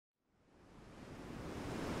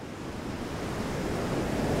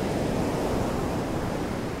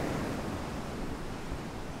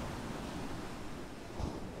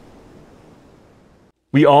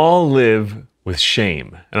We all live with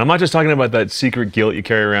shame. And I'm not just talking about that secret guilt you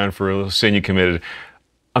carry around for a sin you committed.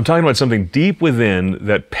 I'm talking about something deep within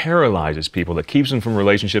that paralyzes people, that keeps them from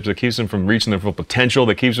relationships, that keeps them from reaching their full potential,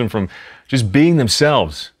 that keeps them from just being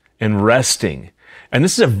themselves and resting. And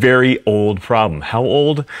this is a very old problem. How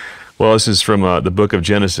old? Well, this is from the book of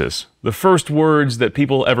Genesis. The first words that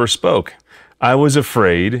people ever spoke. I was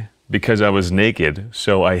afraid because I was naked,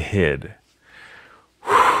 so I hid.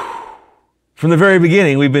 From the very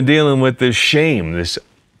beginning, we've been dealing with this shame, this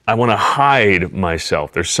I want to hide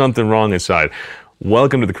myself. There's something wrong inside.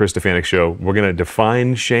 Welcome to the Chris Stefanick Show. We're going to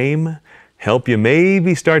define shame, help you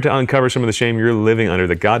maybe start to uncover some of the shame you're living under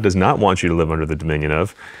that God does not want you to live under the dominion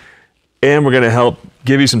of. And we're going to help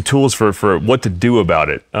give you some tools for what to do about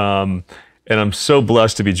it. And I'm so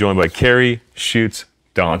blessed to be joined by Carrie Schuchts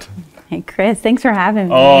Daunt. Hey, Chris, thanks for having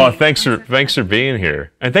me. Oh, thanks for being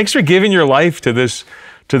here. And thanks for giving your life to this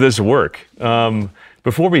work.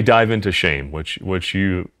 Before we dive into shame, which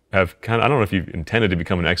you have I don't know if you've intended to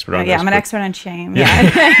become an expert on this. Yeah, I'm an expert on shame. Yeah.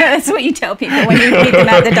 That's what you tell people when you meet them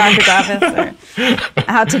at the doctor's office or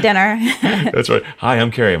out to dinner. That's right. Hi,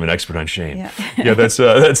 I'm Carrie. I'm an expert on shame. Yeah, there's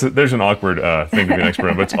an awkward thing to be an expert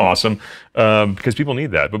on, but it's awesome because people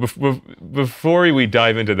need that. But before we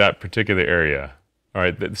dive into that particular area, all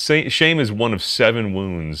right, shame is one of 7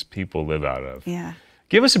 wounds people live out of. Yeah.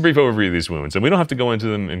 Give us a brief overview of these wounds, and we don't have to go into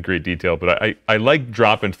them in great detail, but I like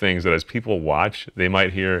dropping things that as people watch, they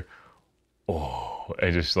might hear, oh,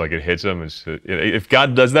 and just like it hits them. If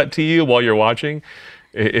God does that to you while you're watching,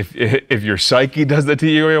 if your psyche does that to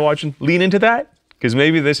you while you're watching, lean into that, because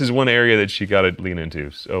maybe this is one area that you got to lean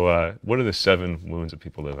into. So what are the 7 wounds that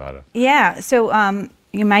people live out of? Yeah, so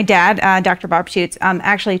my dad, Dr. Bob Schuchts,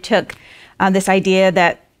 actually took this idea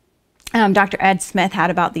that Dr. Ed Smith had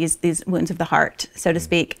about these wounds of the heart, so to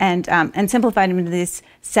speak, and simplified them into these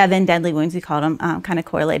 7 deadly wounds, we called them, kind of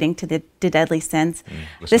correlating to the deadly sins.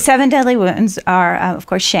 The 7 deadly wounds are, of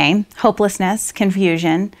course, shame, hopelessness,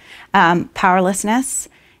 confusion, powerlessness,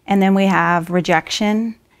 and then we have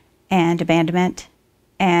rejection and abandonment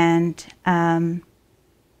and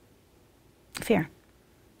fear.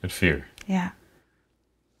 And fear. Yeah.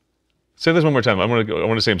 Say this one more time. I want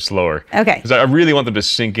to say them slower. Okay. Because I really want them to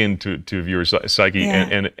sink into a viewer's psyche.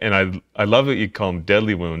 Yeah. And I love that you call them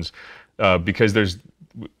deadly wounds because there's,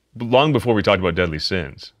 long before we talked about deadly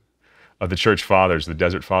sins, the church fathers, the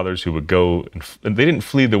desert fathers who would go, and they didn't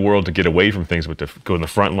flee the world to get away from things, but to go in the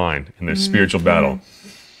front line in their spiritual battle.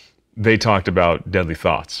 They talked about deadly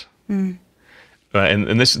thoughts. And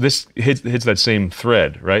this hits that same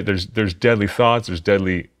thread, right? There's deadly thoughts, there's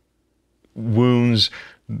deadly wounds,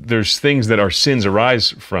 there's things that our sins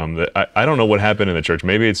arise from that I don't know what happened in the church.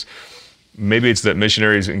 Maybe it's that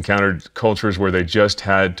missionaries encountered cultures where they just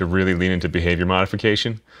had to really lean into behavior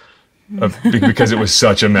modification because it was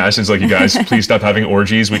such a mess. It's like, you guys, please stop having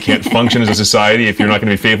orgies. We can't function as a society if you're not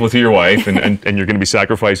going to be faithful to your wife and you're going to be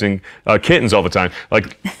sacrificing kittens all the time.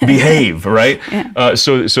 Like, behave, right? Yeah.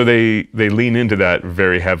 So they lean into that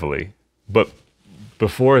very heavily. But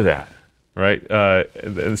before that, right?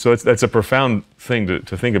 So that's a profound thing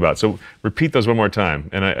to think about. So repeat those one more time.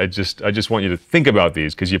 And I just want you to think about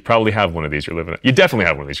these because you probably have one of these you're living out. You definitely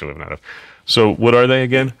have one of these you're living out of. So what are they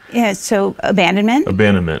again? Yeah, so abandonment.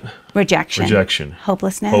 Abandonment. Rejection. Rejection.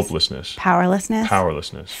 Hopelessness. Hopelessness. Powerlessness.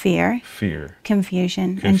 Powerlessness. Fear. Fear.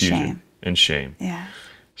 Confusion. Confusion. And shame. And shame. Yeah.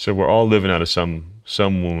 So we're all living out of some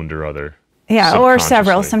wound or other. Yeah, or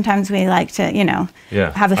several. Sometimes we like to,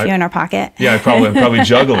 have a few in our pocket. Yeah, I'm probably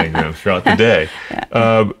juggling them throughout the day.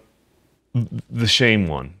 Yeah. The shame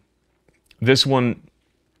one. This one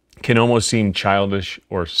can almost seem childish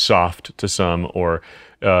or soft to some, or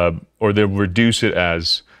they'll reduce it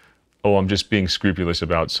as, oh, I'm just being scrupulous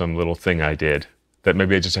about some little thing I did that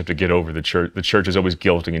maybe I just have to get over. The church is always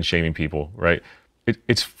guilting and shaming people, right?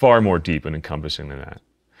 It's far more deep and encompassing than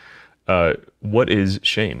that. What is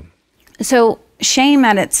shame? So shame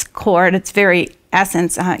at its core, at its very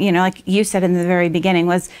essence, like you said in the very beginning,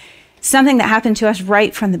 was something that happened to us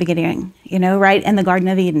right from the beginning, right in the Garden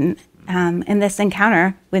of Eden, in this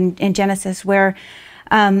encounter in Genesis where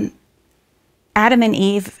Adam and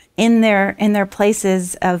Eve, in their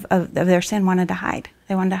places of their sin, wanted to hide.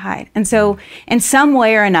 They wanted to hide. And so in some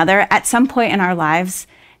way or another, at some point in our lives,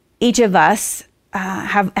 each of us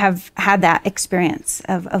have had that experience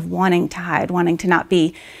of wanting to hide, wanting to not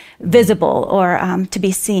be visible or to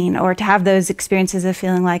be seen, or to have those experiences of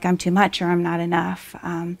feeling like I'm too much or I'm not enough.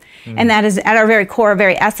 And that is at our very core,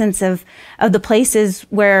 very essence of the places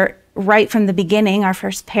where right from the beginning, our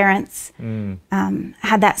first parents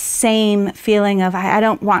had that same feeling of, I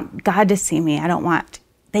don't want God to see me.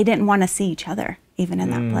 They didn't want to see each other even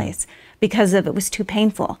in that place. because of it was too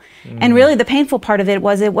painful. And really the painful part of it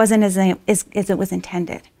wasn't as it was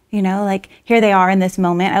intended. You know, like here they are in this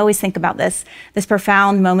moment. I always think about this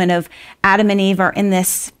profound moment of Adam and Eve are in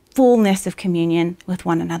this fullness of communion with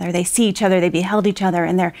one another. They see each other, they beheld each other,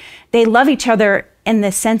 and they love each other in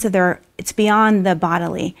the sense of it's beyond the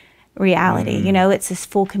bodily reality. You know, it's this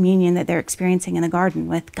full communion that they're experiencing in the garden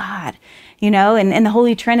with God, you know, and the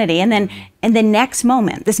Holy Trinity. And then in the next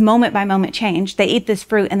moment, this moment by moment change, they eat this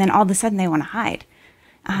fruit, and then all of a sudden they want to hide.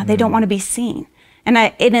 They don't want to be seen. And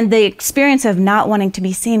the experience of not wanting to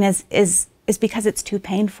be seen is because it's too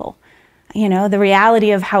painful. You know, the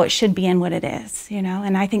reality of how it should be and what it is, you know.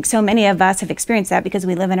 And I think so many of us have experienced that because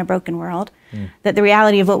we live in a broken world, that the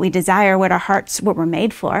reality of what we desire, what our hearts, what we're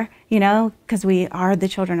made for, you know, because we are the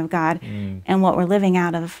children of God, and what we're living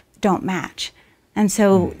out of don't match. And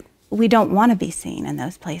so we don't want to be seen in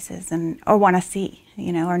those places or want to see,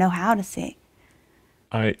 you know, or know how to see.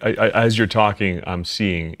 I as you're talking, I'm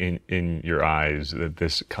seeing in your eyes that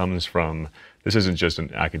this isn't just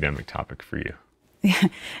an academic topic for you.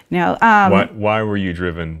 No. Why were you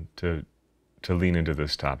driven to lean into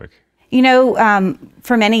this topic? You know,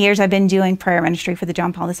 for many years I've been doing prayer ministry for the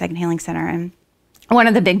John Paul II Healing Center, and one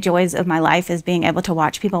of the big joys of my life is being able to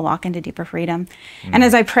watch people walk into deeper freedom. And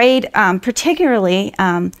as I prayed, particularly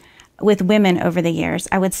with women over the years,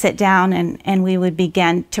 I would sit down and we would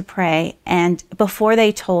begin to pray, and before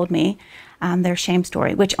they told me their shame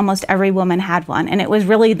story, which almost every woman had one, and it was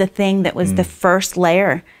really the thing that was the first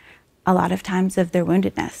layer a lot of times of their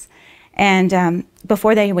woundedness. And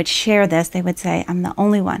before they would share this, they would say, I'm the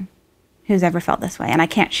only one who's ever felt this way, and I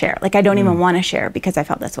can't share. Like, I don't even want to share because I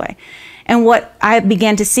felt this way. And what I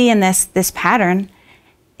began to see in this pattern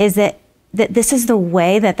is that this is the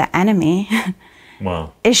way that the enemy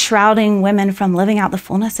is shrouding women from living out the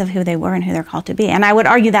fullness of who they were and who they're called to be. And I would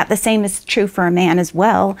argue that the same is true for a man as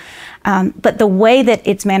well. But the way that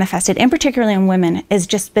it's manifested, and particularly in women, has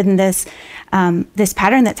just been this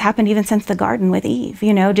pattern that's happened even since the garden with Eve.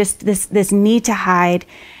 You know, just this need to hide,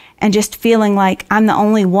 and just feeling like I'm the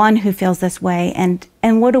only one who feels this way. And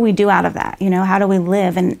what do we do out of that? You know, how do we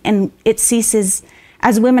live? And it ceases,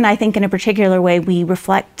 as women, I think in a particular way, we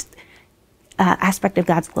reflect aspect of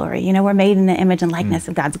God's glory. You know, we're made in the image and likeness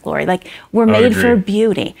of God's glory. Like, we're made for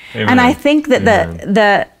beauty. Amen. And I think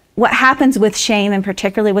that what happens with shame, and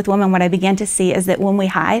particularly with women, what I began to see is that when we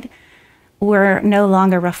hide, we're no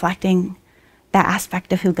longer reflecting that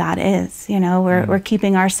aspect of who God is. You know, we're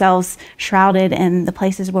keeping ourselves shrouded in the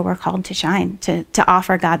places where we're called to shine, to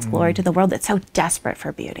offer God's glory to the world that's so desperate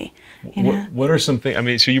for beauty. You know? What are some things, I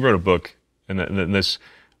mean, so you wrote a book, and this,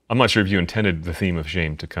 I'm not sure if you intended the theme of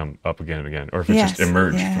shame to come up again and again, or if it's just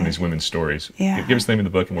emerged from these women's stories. Give us the name of the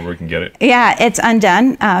book and where we can get it. Yeah, it's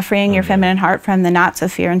Undone, Freeing Your Feminine Heart from the Knots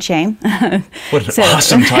of Fear and Shame. What an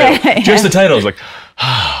awesome title. Just the title is like,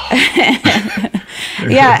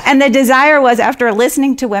 yeah, and the desire was, after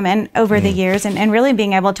listening to women over the years and really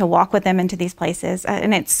being able to walk with them into these places,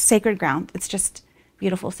 and it's sacred ground. It's just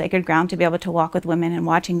beautiful sacred ground to be able to walk with women and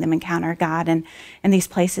watching them encounter God and these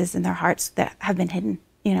places in their hearts that have been hidden,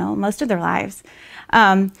 you know, most of their lives.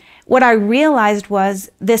 What I realized was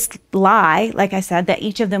this lie, like I said, that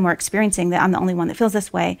each of them were experiencing, that I'm the only one that feels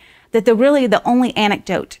this way, that the only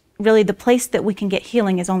antidote, really the place that we can get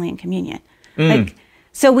healing is only in communion. Like,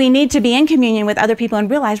 so we need to be in communion with other people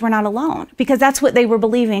and realize we're not alone, because that's what they were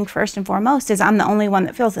believing first and foremost, is I'm the only one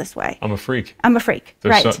that feels this way. I'm a freak. I'm a freak,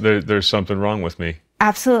 there's something wrong with me.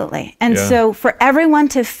 Absolutely. And so for everyone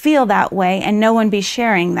to feel that way and no one be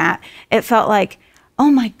sharing that, it felt like,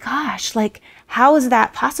 oh my gosh, like, how is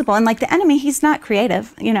that possible? And like, the enemy, he's not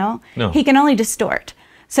creative, you know? No. He can only distort.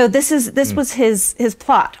 So this was his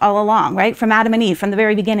plot all along, right? From Adam and Eve, from the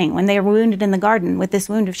very beginning, when they were wounded in the garden with this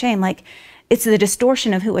wound of shame, like, it's the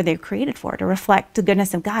distortion of who they're created for, to reflect the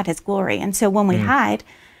goodness of God, his glory. And so when we hide,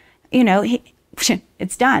 you know,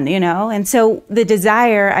 it's done, you know? And so the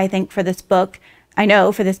desire, I think, for this book,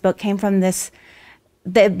 came from this,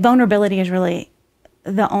 that vulnerability is really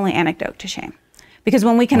the only antidote to shame. Because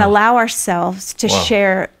when we can allow ourselves to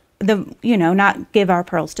share not give our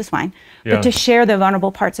pearls to swine, but to share the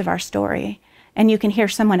vulnerable parts of our story, and you can hear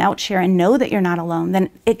someone else share and know that you're not alone, then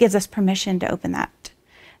it gives us permission to open that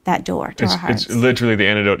door to our hearts. It's literally, the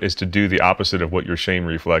antidote is to do the opposite of what your shame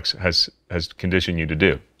reflex has conditioned you to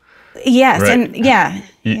do. Yes, right? And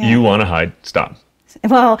you want to hide, stop.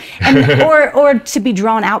 Well, or to be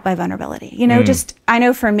drawn out by vulnerability. You know, just, I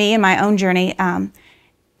know for me in my own journey,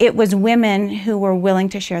 it was women who were willing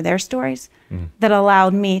to share their stories that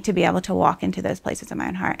allowed me to be able to walk into those places in my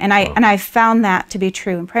own heart. And I found that to be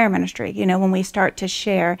true in prayer ministry. You know, when we start to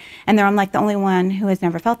share, and I'm like the only one who has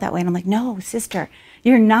never felt that way. And I'm like, no, sister,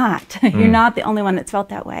 You're not. You're not the only one that's felt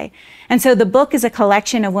that way. And so the book is a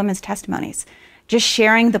collection of women's testimonies, just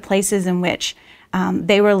sharing the places in which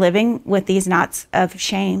they were living with these knots of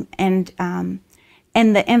shame. And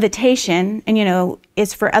the invitation, and,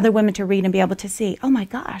 is for other women to read and be able to see, oh my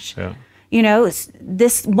gosh,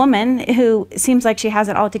 this woman who seems like she has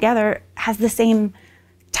it all together has the same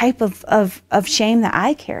type of shame that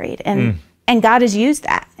I carried. And God has used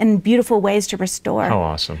that in beautiful ways to restore. How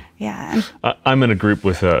awesome. Yeah. I'm in a group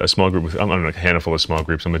with a small group I'm in a handful of small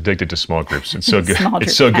groups. I'm addicted to small groups. It's so good.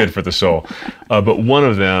 It's so good for the soul. But one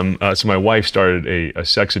of them, so my wife started a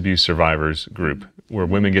sex abuse survivors group where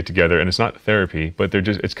women get together, and it's not therapy, but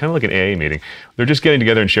it's kind of like an AA meeting. They're just getting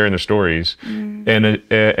together and sharing their stories. And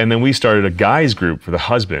then we started a guys group for the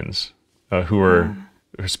husbands who are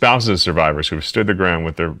spouses of survivors who have stood their ground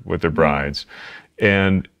with their brides.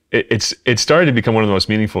 And it started to become one of the most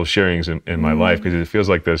meaningful sharings in my life, because it feels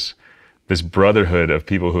like this brotherhood of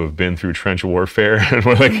people who have been through trench warfare, and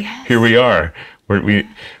we're like, here we are.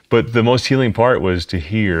 But the most healing part was to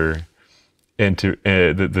hear and to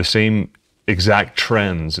the same exact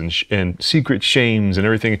trends and secret shames and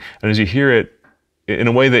everything. And as you hear it in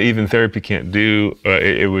a way that even therapy can't do,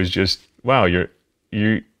 it was just, wow,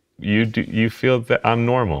 you feel that I'm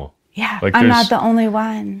normal. Yeah, like I'm not the only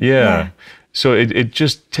one. Yeah. So it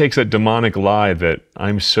just takes that demonic lie that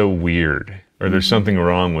I'm so weird, or there's something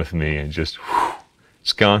wrong with me, and just,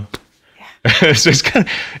 it's gone. Yeah. So it's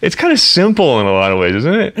kind of simple in a lot of ways,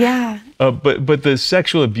 isn't it? Yeah. But the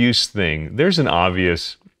sexual abuse thing, there's an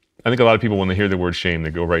obvious, I think a lot of people, when they hear the word shame,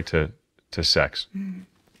 they go right to sex,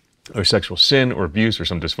 or sexual sin, or abuse, or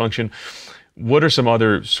some dysfunction. What are some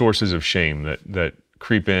other sources of shame that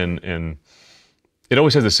creep in? And it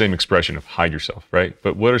always has the same expression of hide yourself, right?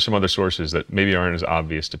 But what are some other sources that maybe aren't as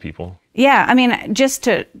obvious to people? Yeah, I mean, just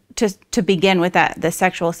to begin with that, the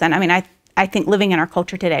sexual sin, I mean, I think living in our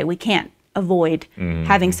culture today, we can't avoid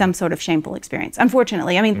having some sort of shameful experience.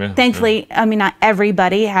 Unfortunately, I mean, thankfully, I mean, not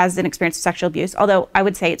everybody has an experience of sexual abuse, although I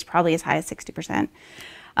would say it's probably as high as 60%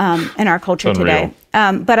 in our culture today.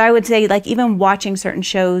 But I would say, like, even watching certain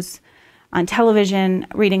shows on television,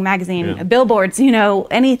 reading magazine, billboards,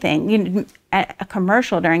 anything, a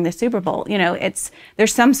commercial during the Super Bowl,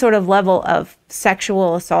 there's some sort of level of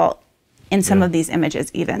sexual assault in some of these images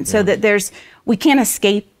even. So that we can't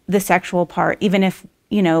escape the sexual part, even if,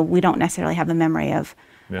 we don't necessarily have the memory of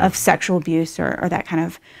sexual abuse or that kind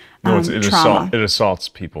of trauma. It assaults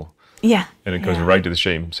people. Yeah. And it goes right to the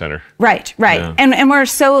shame center. Right. Yeah. And we're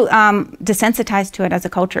so desensitized to it as a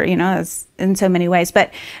culture, as in so many ways.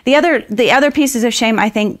 But the other pieces of shame, I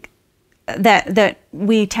think, that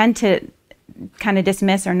we tend to kind of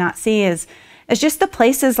dismiss or not see is just the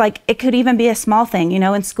places, like it could even be a small thing,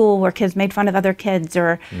 in school where kids made fun of other kids,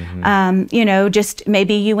 or just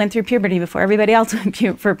maybe you went through puberty before everybody else went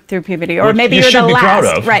through puberty, or maybe you're the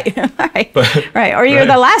last, right, or you're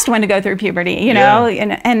the last one to go through puberty,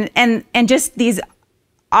 and just these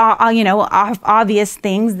obvious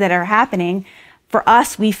things that are happening. For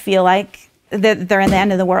us, we feel like that they're in the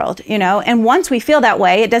end of the world, and once we feel that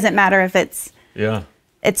way, it doesn't matter if it's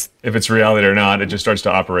if it's reality or not, it just starts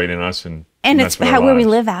to operate in us, and it's where we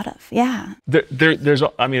live out of. Yeah. There's,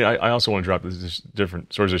 I mean, I also want to drop this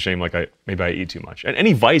different sources of shame, like maybe I eat too much, and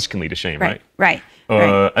any vice can lead to shame, right? Right.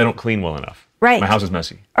 I don't clean well enough. Right. My house is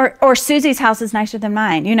messy. Or Susie's house is nicer than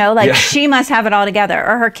mine, she must have it all together,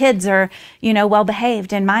 or her kids are, well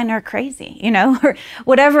behaved and mine are crazy, or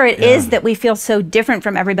whatever it is that we feel so different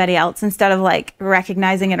from everybody else, instead of like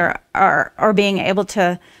recognizing it or being able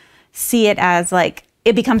to see it as like,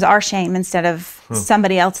 it becomes our shame instead of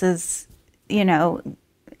somebody else's,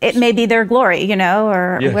 it may be their glory,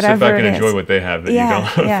 or whatever. Sit back and enjoy what they have that you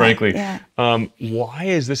don't, frankly. Why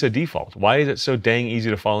is this a default? Why is it so dang easy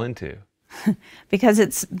to fall into? Because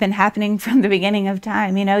it's been happening from the beginning of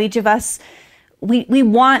time. Each of us, we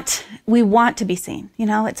want to be seen.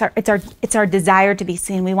 It's our desire to be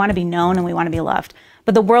seen. We want to be known and we want to be loved.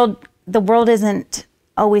 But the world doesn't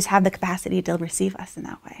always have the capacity to receive us in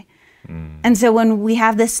that way. And so when we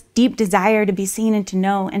have this deep desire to be seen and to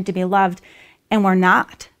know and to be loved, and we're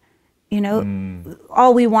not,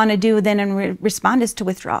 all we want to do then in respond is to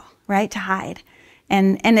withdraw, right? To hide.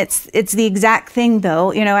 And it's the exact thing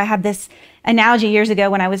though. I had this analogy years ago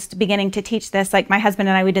when I was beginning to teach this, like my husband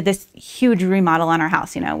and I, we did this huge remodel on our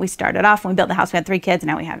house. We started off when we built the house, we had 3 kids, and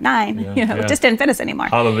now we have 9, it just didn't fit us anymore.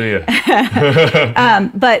 Hallelujah.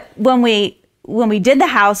 But when we did the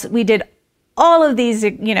house, we did all of these,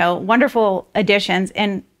 wonderful additions,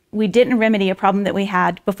 and we didn't remedy a problem that we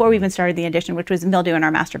had before we even started the addition, which was mildew in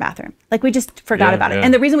our master bathroom. Like, we just forgot about it.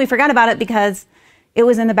 And the reason we forgot about it, because it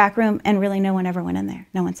was in the back room and really no one ever went in there.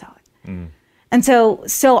 No one saw it. And so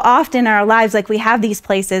often in our lives, like we have these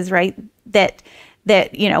places, right, that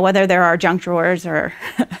whether they're our junk drawers or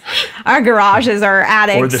our garages or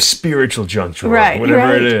attics, or the spiritual junk drawer, right,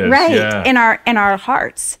 whatever it is, right, yeah. in our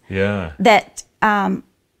hearts, yeah, that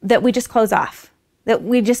we just close off, that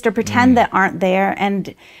we just pretend that aren't there,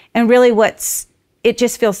 and really it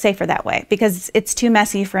just feels safer that way because it's too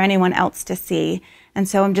messy for anyone else to see, and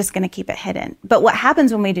so I'm just going to keep it hidden. But what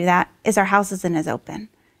happens when we do that is our house isn't as open.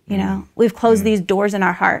 We've closed these doors in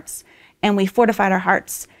our hearts, and we fortified our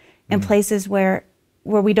hearts in places where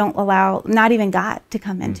we don't allow not even God to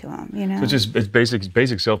come into them. So it's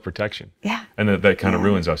basic self-protection. Yeah, and that kind of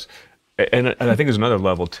ruins us. And I think there's another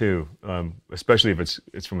level too, especially if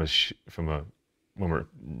it's from when we're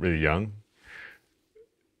really young,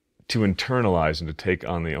 to internalize and to take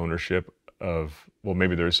on the ownership of, well,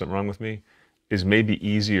 maybe there is something wrong with me, is maybe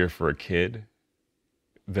easier for a kid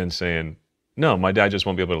than saying, no, my dad just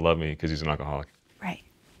won't be able to love me because he's an alcoholic. Right.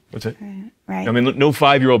 That's it. Right. I mean, no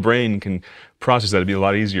 5-year-old brain can process that. It'd be a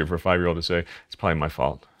lot easier for a 5-year-old to say, it's probably my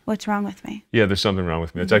fault. What's wrong with me? Yeah, there's something wrong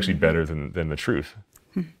with me. It's actually better than the truth.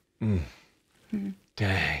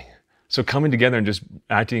 Dang. So coming together and just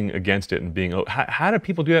acting against it and being, how do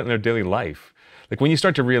people do that in their daily life? Like when you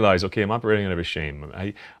start to realize, okay, I'm operating out of a shame.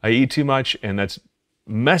 I eat too much and that's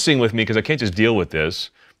messing with me because I can't just deal with this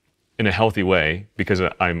in a healthy way because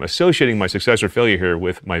I'm associating my success or failure here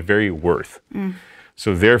with my very worth.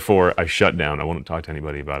 So therefore I shut down. I won't talk to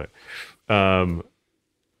anybody about it.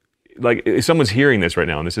 Like if someone's hearing this right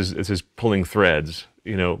now and this is pulling threads,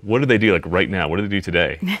 what do they do like right now? What do they do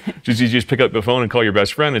today? You just pick up the phone and call your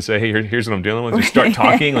best friend and say, hey, here's what I'm dealing with. Just start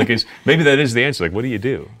talking. Like maybe that is the answer. Like, what do you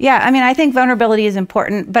do? Yeah, I mean, I think vulnerability is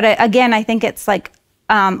important, but again, I think it's like,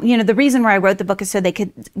 the reason why I wrote the book is so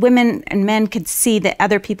women and men could see that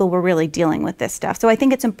other people were really dealing with this stuff. So I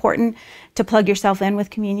think it's important to plug yourself in with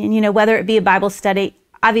communion, whether it be a Bible study.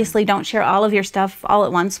 Obviously, don't share all of your stuff all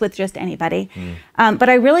at once with just anybody. But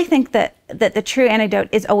I really think that the true antidote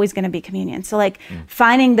is always going to be communion. So like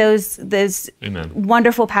finding those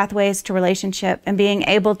wonderful pathways to relationship and being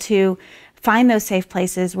able to find those safe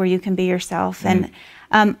places where you can be yourself. And,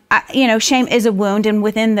 shame is a wound. And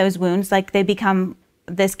within those wounds, like they become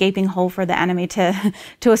this gaping hole for the enemy to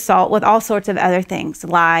assault with all sorts of other things,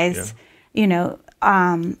 lies,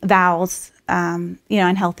 vows,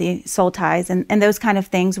 unhealthy soul ties and those kind of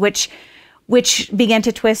things, which begin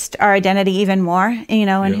to twist our identity even more,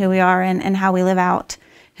 and who we are and how we live out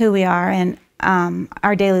who we are and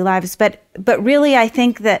our daily lives. But really, I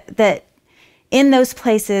think that in those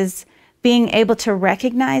places, being able to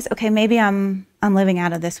recognize, okay, maybe I'm living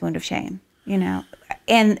out of this wound of shame,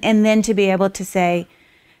 and then to be able to say,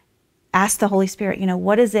 ask the Holy Spirit,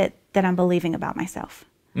 what is it that I'm believing about myself?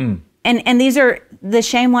 And these are the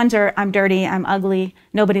shame ones are, I'm dirty, I'm ugly,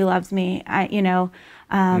 nobody loves me,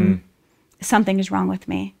 something is wrong with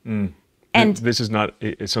me. And this is not,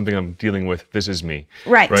 it's something I'm dealing with, this is me.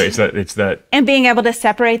 Right. Right, it's that. And being able to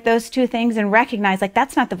separate those two things and recognize, like,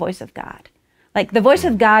 that's not the voice of God. Like, the voice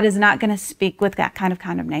of God is not going to speak with that kind of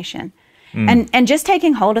condemnation. And just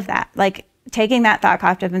taking hold of that, like, taking that thought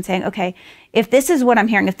captive and saying, okay, if this is what I'm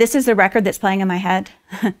hearing, if this is the record that's playing in my head,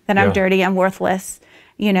 that I'm dirty, I'm worthless,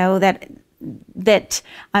 that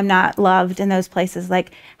I'm not loved in those places,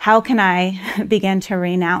 like, how can I begin to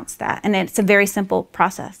renounce that? And it's a very simple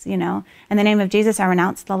process, In the name of Jesus, I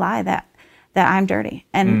renounce the lie that I'm dirty.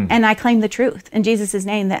 And I claim the truth in Jesus'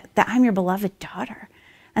 name that I'm your beloved daughter.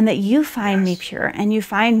 And that you find me pure and you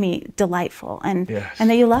find me delightful and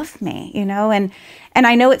that you love me, And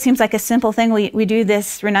I know it seems like a simple thing. We do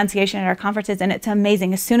this renunciation at our conferences and it's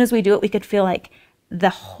amazing. As soon as we do it, we could feel like the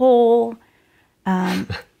whole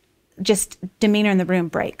just demeanor in the room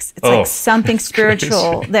breaks. It's like something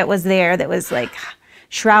spiritual that was there that was like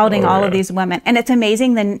shrouding all of these women. And it's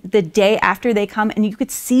amazing then the day after they come and you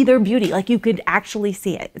could see their beauty, like you could actually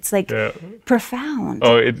see it. It's like profound.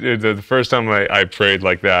 The first time I prayed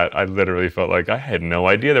like that, I literally felt like I had no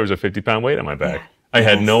idea there was a 50-pound weight on my back. I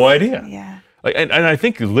had no idea. Yeah. Like, and I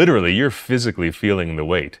think literally you're physically feeling the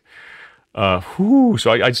weight. So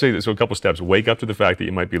I'd say that, so a couple steps. Wake up to the fact that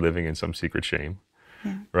you might be living in some secret shame,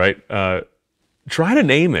 right? Try to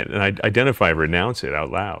name it and identify, renounce it out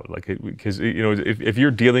loud. Like, because if you're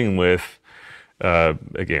dealing with,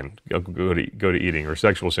 again, go to eating or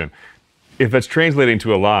sexual sin, if that's translating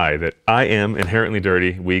to a lie that I am inherently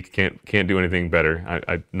dirty, weak, can't do anything better,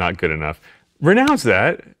 I'm not good enough, renounce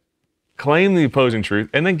that, claim the opposing truth,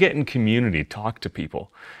 and then get in community, talk to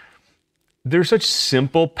people. There's such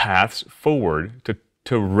simple paths forward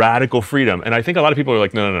to radical freedom, and I think a lot of people are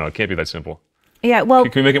like, no, it can't be that simple. Yeah, well...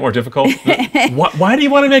 Can we make it more difficult? Why do you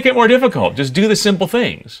want to make it more difficult? Just do the simple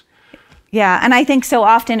things. Yeah, and I think so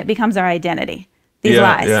often it becomes our identity, these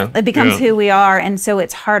lies. It becomes who we are, and so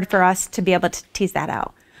it's hard for us to be able to tease that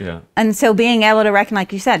out. Yeah. And so being able to recognize,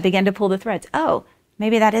 like you said, begin to pull the threads. Oh,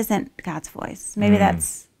 maybe that isn't God's voice. Maybe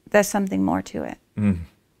there's something more to it.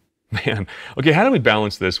 Man. Okay, how do we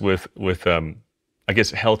balance this with I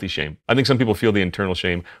guess, healthy shame? I think some people feel the internal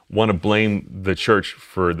shame, want to blame the church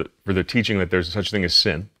for their teaching that there's such a thing as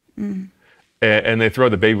sin. And they throw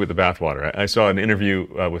the baby with the bathwater. I saw an interview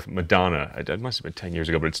with Madonna, it must have been 10 years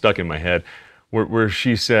ago, but it stuck in my head, where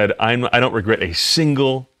she said, I don't regret a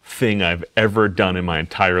single thing I've ever done in my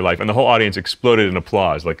entire life. And the whole audience exploded in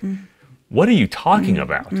applause. Like, what are you talking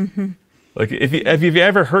about? Like, if you've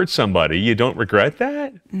ever hurt somebody, you don't regret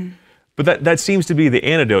that? But that seems to be the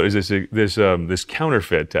antidote, is this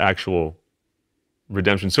counterfeit to actual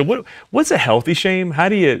redemption. So what's a healthy shame? How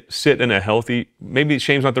do you sit in a healthy, maybe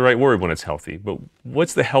shame's not the right word when it's healthy, but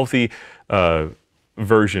what's the healthy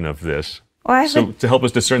version of this? Well, to help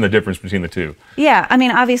us discern the difference between the two. Yeah, I mean,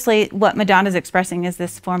 obviously what Madonna's expressing is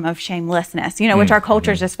this form of shamelessness, which our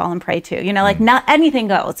culture's just fallen prey to. Like, not anything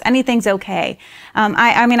goes, anything's okay.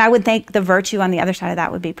 I mean, I would think the virtue on the other side of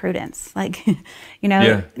that would be prudence. Like,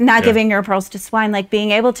 not giving your pearls to swine, like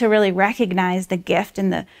being able to really recognize the gift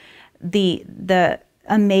and the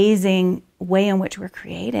amazing way in which we're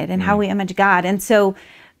created and how we image God. And so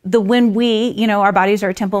when we, our bodies are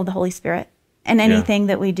a temple of the Holy Spirit, and anything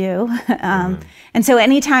that we do. And so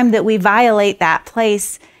anytime that we violate that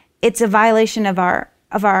place, it's a violation of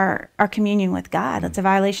our communion with God. It's a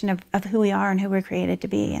violation of who we are and who we're created to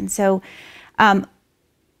be. And so that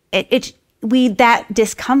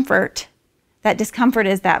discomfort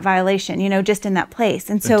is that violation, just in that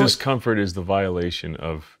place. And so the discomfort is the violation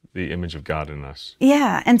of the image of God in us.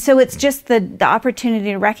 Yeah. And so it's just the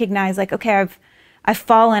opportunity to recognize, like, okay, I've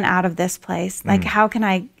fallen out of this place. Like, how can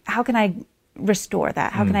I restore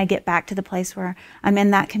that? How can I get back to the place where I'm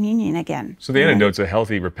in that communion again? So the antidote's a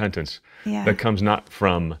healthy repentance that comes not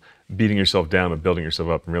from beating yourself down, but building yourself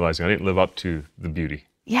up and realizing I didn't live up to the beauty.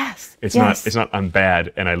 Yes. It's not I'm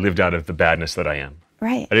bad and I lived out of the badness that I am.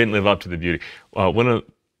 Right. I didn't live up to the beauty. One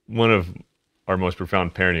of our most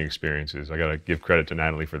profound parenting experiences, I got to give credit to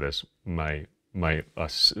Natalie for this. One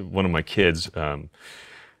of my kids,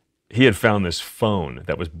 he had found this phone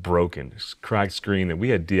that was broken, this cracked screen that we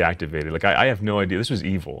had deactivated. Like, I have no idea. This was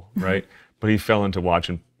evil, right? But he fell into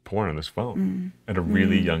watching porn on this phone at a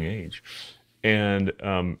really young age. And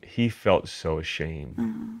he felt so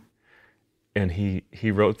ashamed. And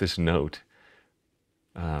he wrote this note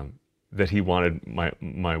that he wanted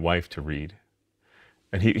my wife to read.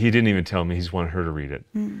 And he didn't even tell me, he just wanted her to read it.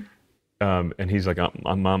 And he's like,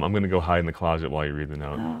 Mom, I'm going to go hide in the closet while you read the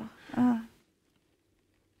note.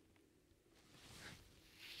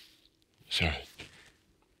 Sorry.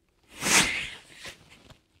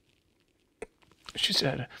 She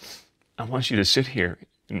said, I want you to sit here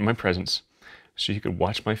in my presence so you could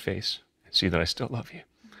watch my face and see that I still love you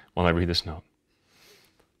while I read this note.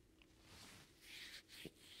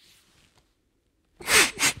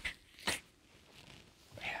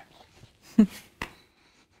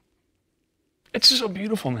 It's so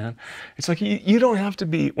beautiful, man. It's like you don't have to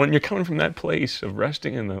be, when you're coming from that place of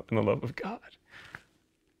resting in the love of God,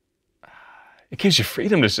 it gives you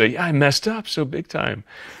freedom to say, yeah, I messed up so big time.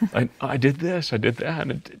 I did this, I did that,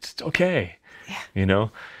 and it's okay. So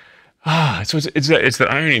it's the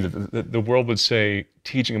irony that the world would say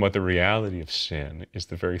teaching about the reality of sin is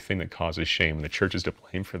the very thing that causes shame, and the church is to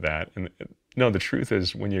blame for that. And no, the truth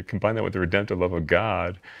is, when you combine that with the redemptive love of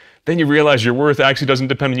God, then you realize your worth actually doesn't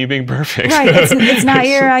depend on you being perfect. Right, it's not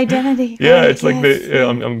your identity. Yeah, it's like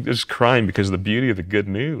I'm just crying because of the beauty of the good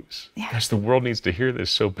news. Yeah. Gosh, the world needs to hear this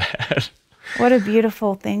so bad. What a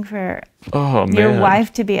beautiful thing for your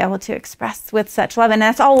wife to be able to express with such love. And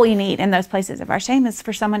that's all we need in those places of our shame, is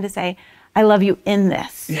for someone to say, I love you in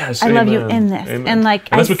this. Yes, I love you in this. Amen. And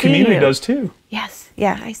that's what community does too. Yes,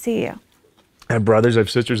 yeah, I see you. I have brothers, I have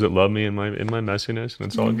sisters that love me in my messiness, and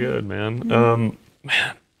it's all good, man. Man,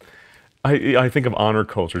 I think of honor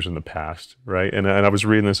cultures in the past, right? And I was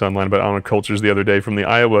reading this online about honor cultures the other day from the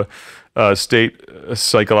Iowa State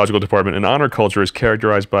Psychological Department. And honor culture is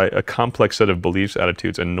characterized by a complex set of beliefs,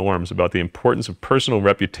 attitudes, and norms about the importance of personal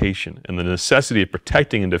reputation and the necessity of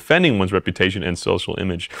protecting and defending one's reputation and social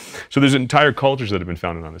image. So there's entire cultures that have been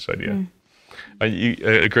founded on this idea.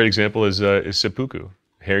 A great example is seppuku,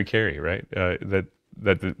 Harry, right?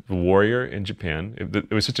 That the warrior in Japan,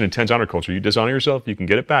 it was such an intense honor culture. You dishonor yourself, you can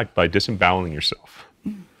get it back by disemboweling yourself.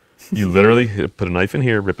 You literally put a knife in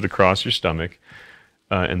here, rip it across your stomach,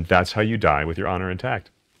 and that's how you die with your honor intact.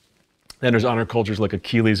 Then there's honor cultures like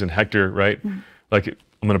Achilles and Hector, right? Like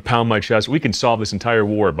I'm going to pound my chest. We can solve this entire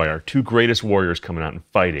war by our two greatest warriors coming out and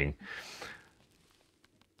fighting.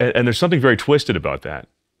 And there's something very twisted about that.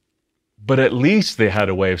 But at least they had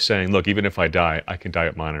a way of saying, look, even if I die, I can die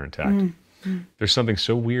at mine intact. There's something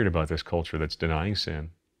so weird about this culture that's denying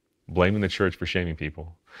sin, blaming the church for shaming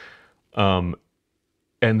people. And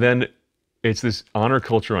then it's this honor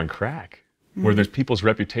culture on crack, where there's people's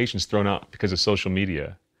reputations thrown out because of social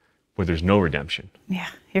media, where there's no redemption. Yeah,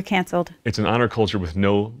 you're canceled. It's an honor culture with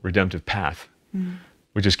no redemptive path.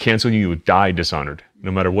 We just cancel you, you die dishonored.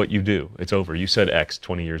 No matter what you do, it's over. You said X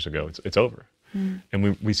 20 years ago, it's over.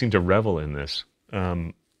 And we seem to revel in this.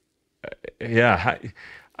 Yeah,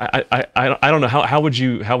 I don't know, how would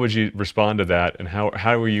you respond to that, and how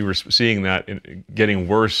are you seeing that getting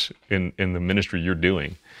worse in the ministry you're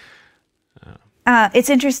doing? It's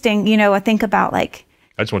interesting, you know, I think about like,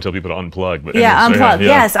 I just want to tell people to unplug. But yeah, anyway, unplug. yeah.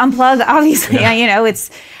 Yes, unplug. Obviously, yeah. You know,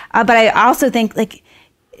 it's. But I also think like,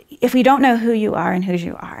 if we don't know who you are and whose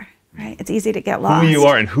you are, right? It's easy to get lost. Who you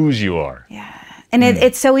are and whose you are. Yeah, and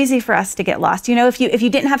it's so easy for us to get lost. You know, if you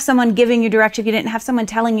didn't have someone giving you direction, if you didn't have someone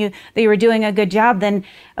telling you that you were doing a good job, then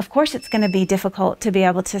of course it's going to be difficult to be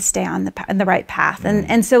able to stay on the right path.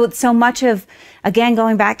 And so much of, again,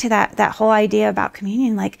 going back to that whole idea about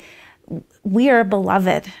communion, like, we are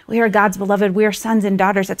beloved. We are God's beloved. We are sons and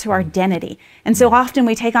daughters. That's our identity. And so often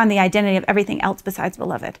we take on the identity of everything else besides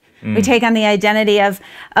beloved. We take on the identity of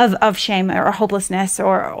shame or hopelessness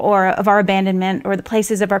or of our abandonment, or the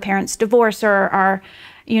places of our parents' divorce, or our,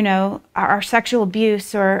 you know, our sexual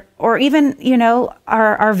abuse, or even, you know,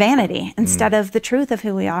 our vanity, instead of the truth of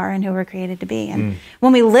who we are and who we're created to be. And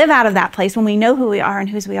when we live out of that place, when we know who we are and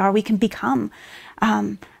whose we are, we can become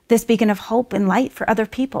this beacon of hope and light for other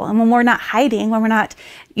people. And when we're not hiding, when we're not,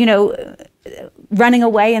 you know, running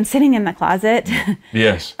away and sitting in the closet,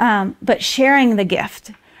 yes, but sharing the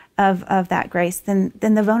gift of that grace, then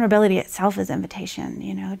the vulnerability itself is invitation,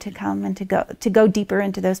 you know, to come and to go deeper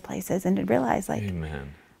into those places and to realize, like,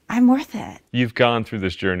 Amen. I'm worth it. You've gone through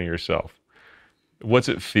this journey yourself. What's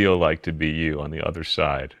it feel like to be you on the other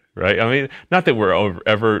side? Right? I mean, not that we're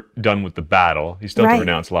ever done with the battle. You still have to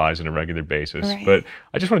renounce lies on a regular basis. Right. But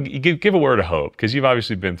I just want to give a word of hope, because you've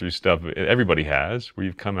obviously been through stuff, everybody has, where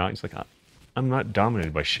you've come out and it's like, I'm not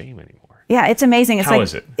dominated by shame anymore. Yeah, it's amazing. It's How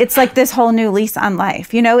is it? It's like this whole new lease on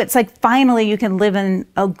life. You know, it's like finally you can live in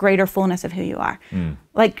a greater fullness of who you are.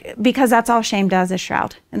 Like, because that's all shame does, is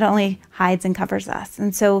shroud. It only hides and covers us.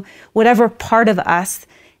 And so whatever part of us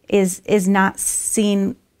is not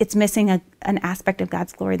seen, it's missing an aspect of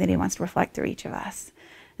God's glory that he wants to reflect through each of us.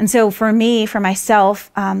 And so for me, for myself,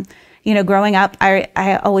 you know, growing up,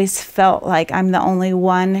 I always felt like I'm the only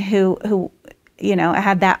one who, you know, I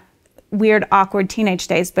had that weird, awkward teenage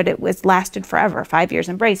days, but it lasted forever, 5 years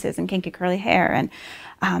in braces and kinky curly hair. And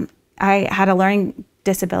I had a learning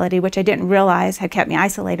disability, which I didn't realize had kept me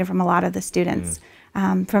isolated from a lot of the students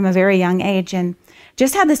from a very young age, and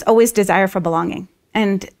just had this always desire for belonging,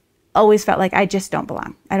 and always felt like I just don't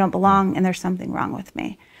belong. I don't belong, and there's something wrong with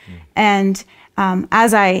me. And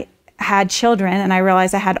as I had children, and I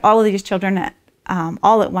realized I had all of these children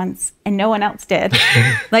all at once, and no one else did.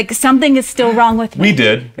 Like, something is still wrong with me. We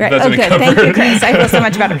did. Right? Oh, good. Thank you, Chris. I feel so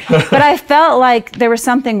much better. But I felt like there was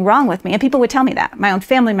something wrong with me, and people would tell me that. My own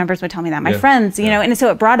family members would tell me that. My friends, you know, and so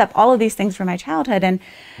it brought up all of these things from my childhood. And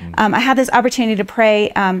I had this opportunity to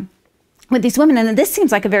pray with these women, and this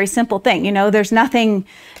seems like a very simple thing, you know, there's nothing,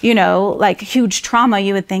 you know, like huge trauma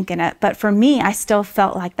you would think in it, but for me, I still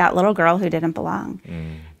felt like that little girl who didn't belong.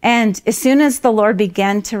 And as soon as the Lord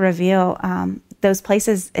began to reveal those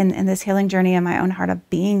places in this healing journey in my own heart of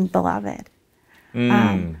being beloved,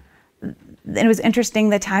 it was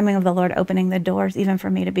interesting, the timing of the Lord opening the doors even for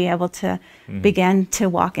me to be able to begin to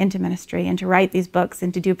walk into ministry and to write these books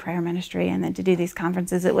and to do prayer ministry and then to do these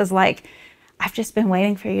conferences. It was like, I've just been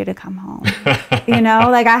waiting for you to come home. You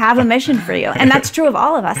know, like, I have a mission for you. And that's true of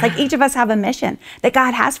all of us. Like, each of us have a mission that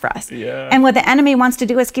God has for us. And what the enemy wants to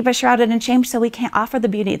do is keep us shrouded in shame, so we can't offer the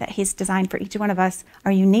beauty that he's designed for each one of us,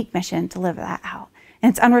 our unique mission to live that out.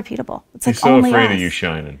 And it's unrepeatable. It's like, he's so only afraid us. of you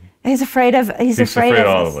shining. He's afraid of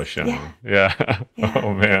all of us shining. Yeah.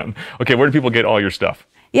 Oh, man. Okay, where do people get all your stuff?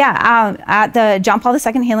 Yeah, at the John Paul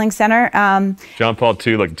II Healing Center. John Paul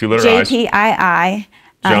II, like two-letter I's. JPII.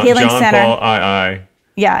 Healing John Center. Paul II.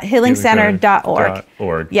 Yeah,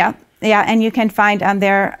 healingcenter.org. Yeah, and you can find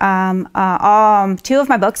there two of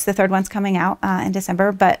my books. The third one's coming out in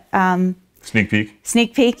December, but sneak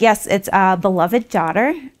peek. Yes, it's Beloved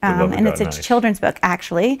Daughter, and it's a children's book,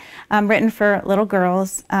 actually, written for little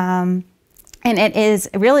girls. And it is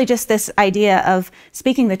really just this idea of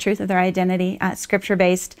speaking the truth of their identity,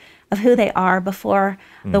 scripture-based, of who they are before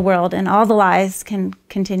the world, and all the lies can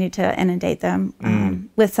continue to inundate them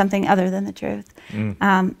with something other than the truth.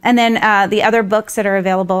 And then the other books that are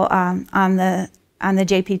available on the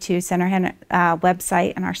JP2 Center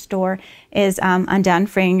website and our store is Undone,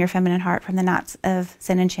 Freeing Your Feminine Heart from the Knots of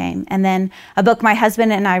Sin and Shame. And then a book my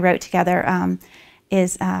husband and I wrote together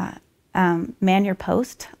is Man Your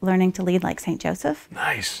Post, Learning to Lead Like St. Joseph.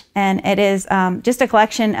 Nice. And it is just a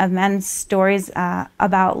collection of men's stories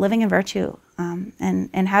about living in virtue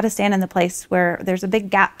and how to stand in the place where there's a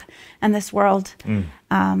big gap in this world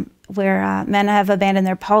where men have abandoned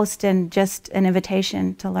their post, and just an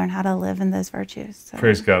invitation to learn how to live in those virtues. So,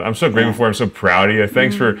 praise God. I'm so grateful for it. I'm so proud of you.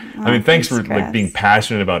 Thanks for, thanks for like being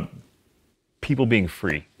passionate about people being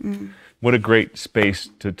free. What a great space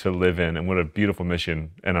to live in, and what a beautiful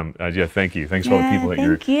mission. And thank you. Thanks for all the people that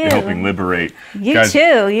you're helping liberate. You guys,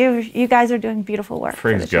 too. You guys are doing beautiful work.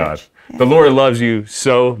 Praise God. Yeah. The Lord loves you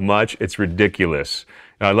so much, it's ridiculous.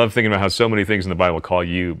 I love thinking about how so many things in the Bible call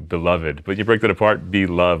you beloved, but you break that apart,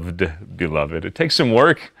 beloved, beloved. It takes some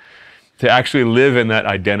work to actually live in that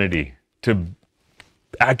identity, to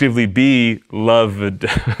actively be loved.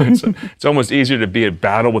 It's almost easier to be at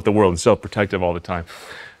battle with the world and self-protective all the time.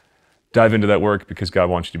 Dive into that work, because God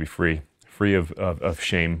wants you to be free of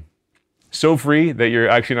shame. So free that you're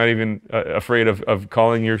actually not even afraid of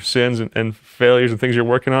calling your sins and failures and things you're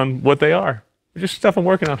working on what they are. Just stuff I'm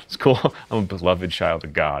working on. It's cool. I'm a beloved child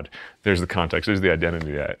of God. There's the context. There's the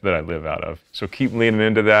identity that I live out of. So keep leaning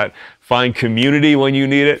into that. Find community when you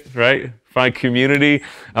need it, right? Find community.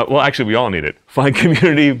 Well, actually, we all need it. Find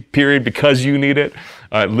community, period, because you need it.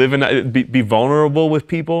 Live in that. Be vulnerable with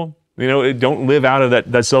people. You know, don't live out of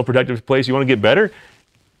that self-protective place. You want to get better?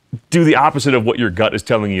 Do the opposite of what your gut is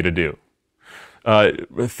telling you to do.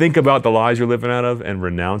 Think about the lies you're living out of and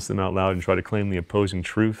renounce them out loud and try to claim the opposing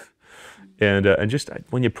truth. And just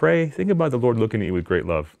when you pray, think about the Lord looking at you with great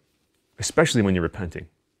love, especially when you're repenting.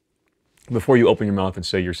 Before you open your mouth and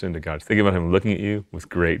say your sin to God, think about Him looking at you with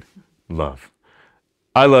great love.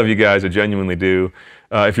 I love you guys. I genuinely do.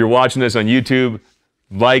 If you're watching this on YouTube,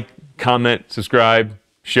 like, comment, subscribe,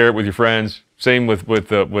 share it with your friends. Same with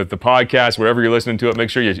the podcast, wherever you're listening to it,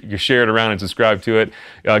 make sure you share it around and subscribe to it.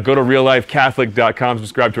 Go to reallifecatholic.com,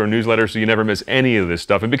 subscribe to our newsletter so you never miss any of this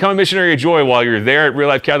stuff. And become a missionary of joy while you're there at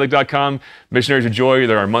reallifecatholic.com. Missionaries of joy,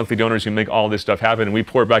 they're our monthly donors who make all this stuff happen, and we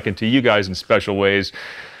pour it back into you guys in special ways.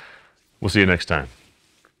 We'll see you next time.